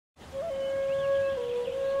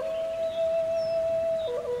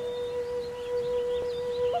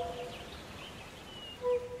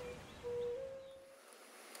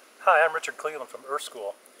Hi, I'm Richard Cleveland from Earth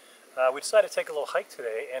School. We decided to take a little hike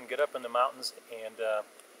today and get up in the mountains and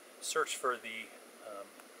search for the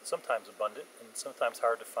sometimes abundant and sometimes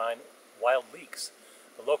hard to find wild leeks.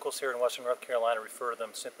 The locals here in western North Carolina refer to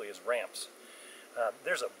them simply as ramps.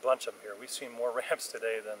 There's a bunch of them here. We've seen more ramps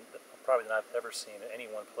today than I've ever seen in any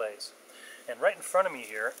one place. And right in front of me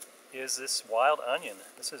here is this wild onion.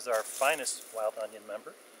 This is our finest wild onion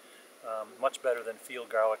member. Much better than field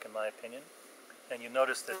garlic in my opinion. And you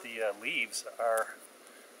notice that the leaves are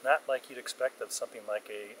not like you'd expect of something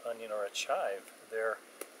like a onion or a chive. They're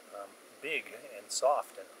big and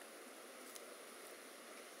soft and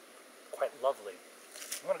quite lovely.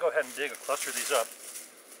 I'm going to go ahead and dig a cluster of these up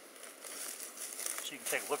so you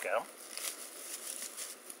can take a look at them.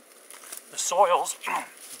 The soil's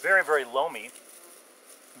very, very loamy,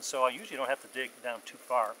 and so I usually don't have to dig down too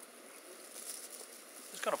far.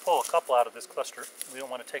 I'm just going to pull a couple out of this cluster. We don't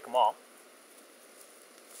want to take them all.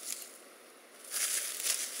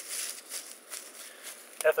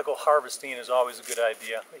 Ethical harvesting is always a good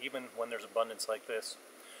idea, even when there's abundance like this.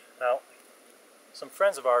 Now, some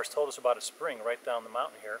friends of ours told us about a spring right down the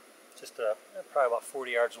mountain here, just probably about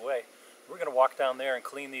 40 yards away. We're going to walk down there and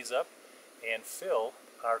clean these up and fill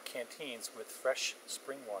our canteens with fresh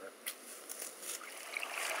spring water.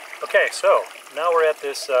 Okay, so now we're at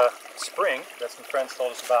this spring that some friends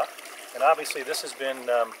told us about, and obviously this has been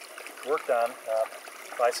worked on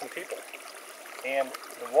by some people. And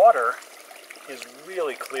the water is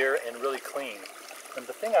really clear and really clean. And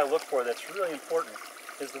the thing I look for that's really important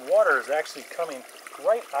is the water is actually coming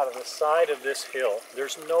right out of the side of this hill.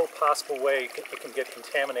 There's no possible way it can get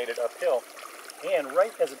contaminated uphill. And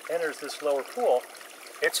right as it enters this lower pool,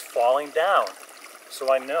 it's falling down.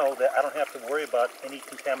 So I know that I don't have to worry about any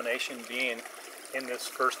contamination being in this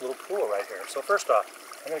first little pool right here. So first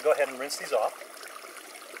off, I'm going to go ahead and rinse these off.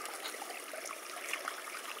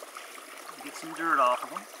 Get some dirt off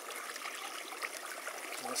of them.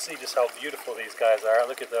 You'll see just how beautiful these guys are.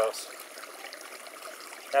 Look at those.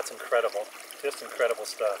 That's incredible. Just incredible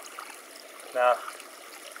stuff. Now,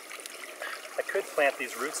 I could plant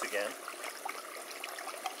these roots again.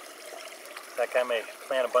 In fact, I may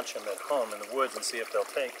plant a bunch of them at home in the woods and see if they'll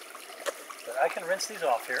take. But I can rinse these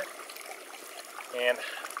off here. And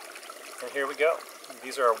here we go.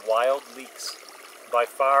 These are wild leeks. By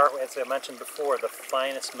far, as I mentioned before, the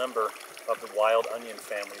finest member of the wild onion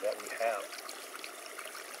family that we have.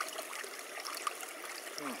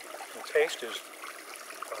 The taste is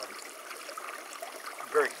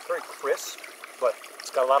very, very crisp, but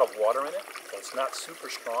it's got a lot of water in it, so it's not super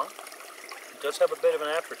strong. It does have a bit of an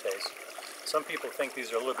aftertaste. Some people think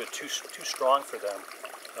these are a little bit too strong for them,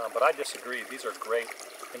 but I disagree. These are great.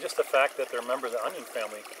 And just the fact that they're a member of the onion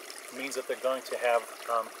family means that they're going to have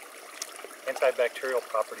antibacterial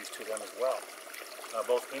properties to them as well,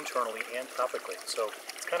 both internally and topically. So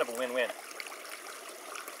it's kind of a win-win.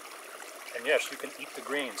 And yes, you can eat the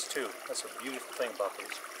greens too. That's a beautiful thing about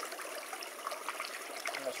these.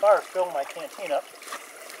 And as far as filling my canteen up,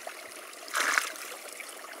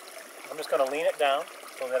 I'm just going to lean it down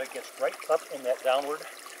so that it gets right up in that downward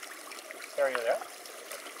area there.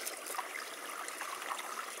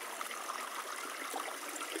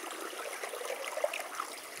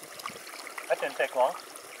 That didn't take long.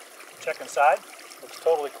 Check inside. Looks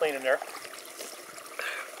totally clean in there.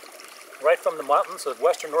 Right from the mountains of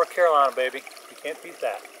western North Carolina, baby. You can't beat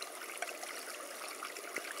that.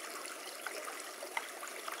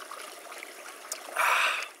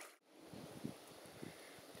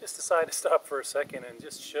 Just decided to stop for a second and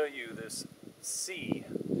just show you this sea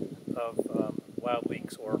of wild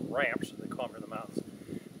leeks, or ramps, they call them in the mountains.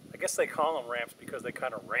 I guess they call them ramps because they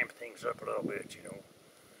kind of ramp things up a little bit, you know.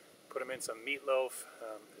 Put them in some meatloaf.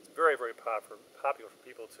 It's very, very popular for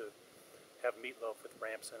people to have meatloaf with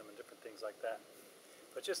ramps in them and different things like that.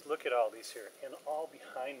 But just look at all these here, and all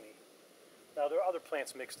behind me. Now there are other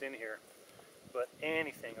plants mixed in here, but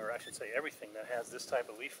anything, or I should say everything that has this type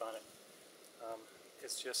of leaf on it,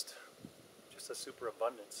 it's just a super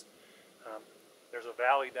abundance. There's a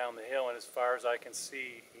valley down the hill, and as far as I can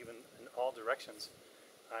see, even in all directions,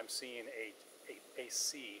 I'm seeing a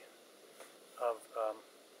sea of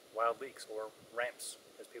wild leeks, or ramps,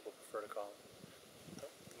 as people prefer to call them. So,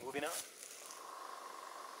 moving on.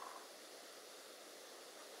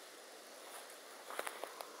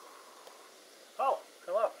 Oh,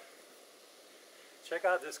 hello. Check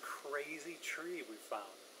out this crazy tree we found.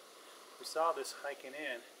 We saw this hiking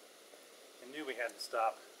in and knew we had to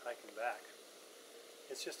stop hiking back.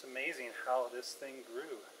 It's just amazing how this thing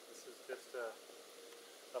grew. This is just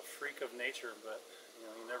a freak of nature, but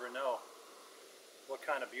you never know what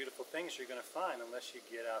kind of beautiful things you're going to find unless you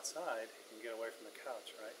get outside and get away from the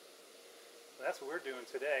couch, right? that's what we're doing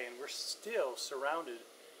today, and we're still surrounded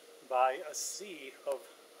by a sea of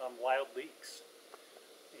wild leeks.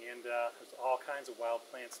 And there's all kinds of wild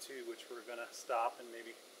plants too, which we're going to stop and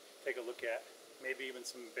maybe take a look at. Maybe even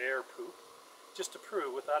some bear poop, just to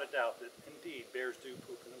prove without a doubt that indeed bears do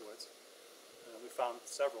poop in the woods. We found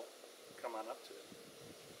several. Come on up to it.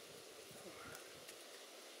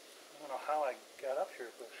 I don't know how I got up here,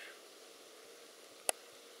 but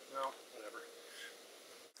well, whatever.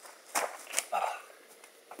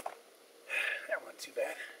 That wasn't too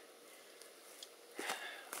bad.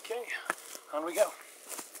 Okay, on we go.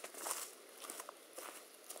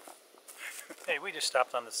 Hey, we just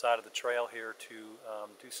stopped on the side of the trail here to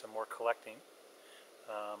do some more collecting.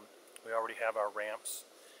 We already have our ramps,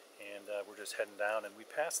 and we're just heading down, and we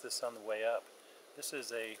passed this on the way up. This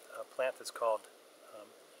is a plant that's called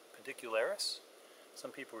pedicularis.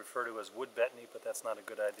 Some people refer to it as wood betony, but that's not a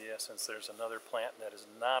good idea since there's another plant that is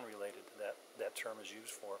non-related to that term is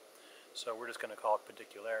used for. So we're just going to call it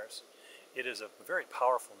pedicularis. It is a very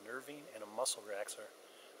powerful nervine and a muscle relaxer.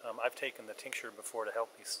 I've taken the tincture before to help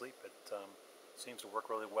me sleep. It seems to work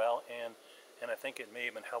really well, and I think it may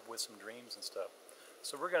even help with some dreams and stuff.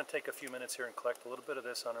 So we're going to take a few minutes here and collect a little bit of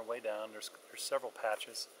this on our way down. There's several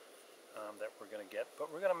patches that we're going to get,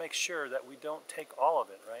 but we're going to make sure that we don't take all of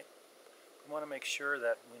it, right? We want to make sure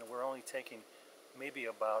that we're only taking maybe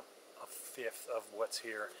about a fifth of what's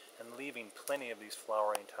here and leaving plenty of these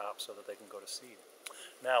flowering tops so that they can go to seed.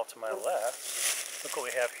 Now to my left, look what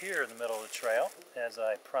we have here in the middle of the trail, as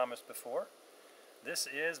I promised before. This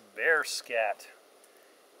is bear scat,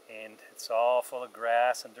 and it's all full of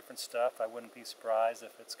grass and different stuff. I wouldn't be surprised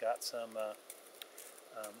if it's got some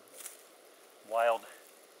wild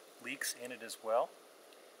leeks in it as well.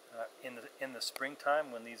 In the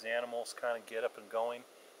springtime, when these animals kind of get up and going,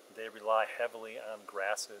 they rely heavily on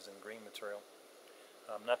grasses and green material.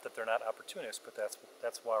 Not that they're not opportunists, but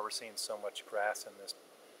that's why we're seeing so much grass in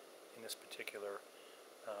this particular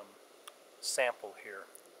sample here.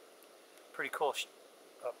 Pretty cool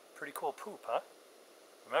poop, huh?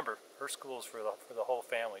 Remember, her school is for the whole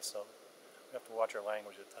family, so we have to watch our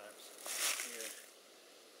language at times. Here,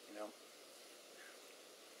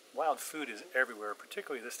 wild food is everywhere,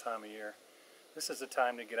 particularly this time of year. This is the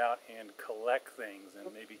time to get out and collect things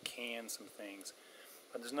and maybe can some things.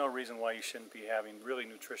 But there's no reason why you shouldn't be having really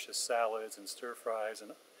nutritious salads and stir fries.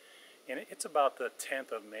 And it's about the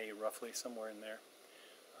 10th of May, roughly, somewhere in there.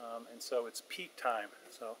 And so it's peak time.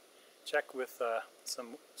 So check with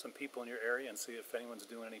some people in your area and see if anyone's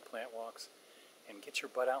doing any plant walks. And get your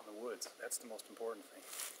butt out in the woods. That's the most important thing.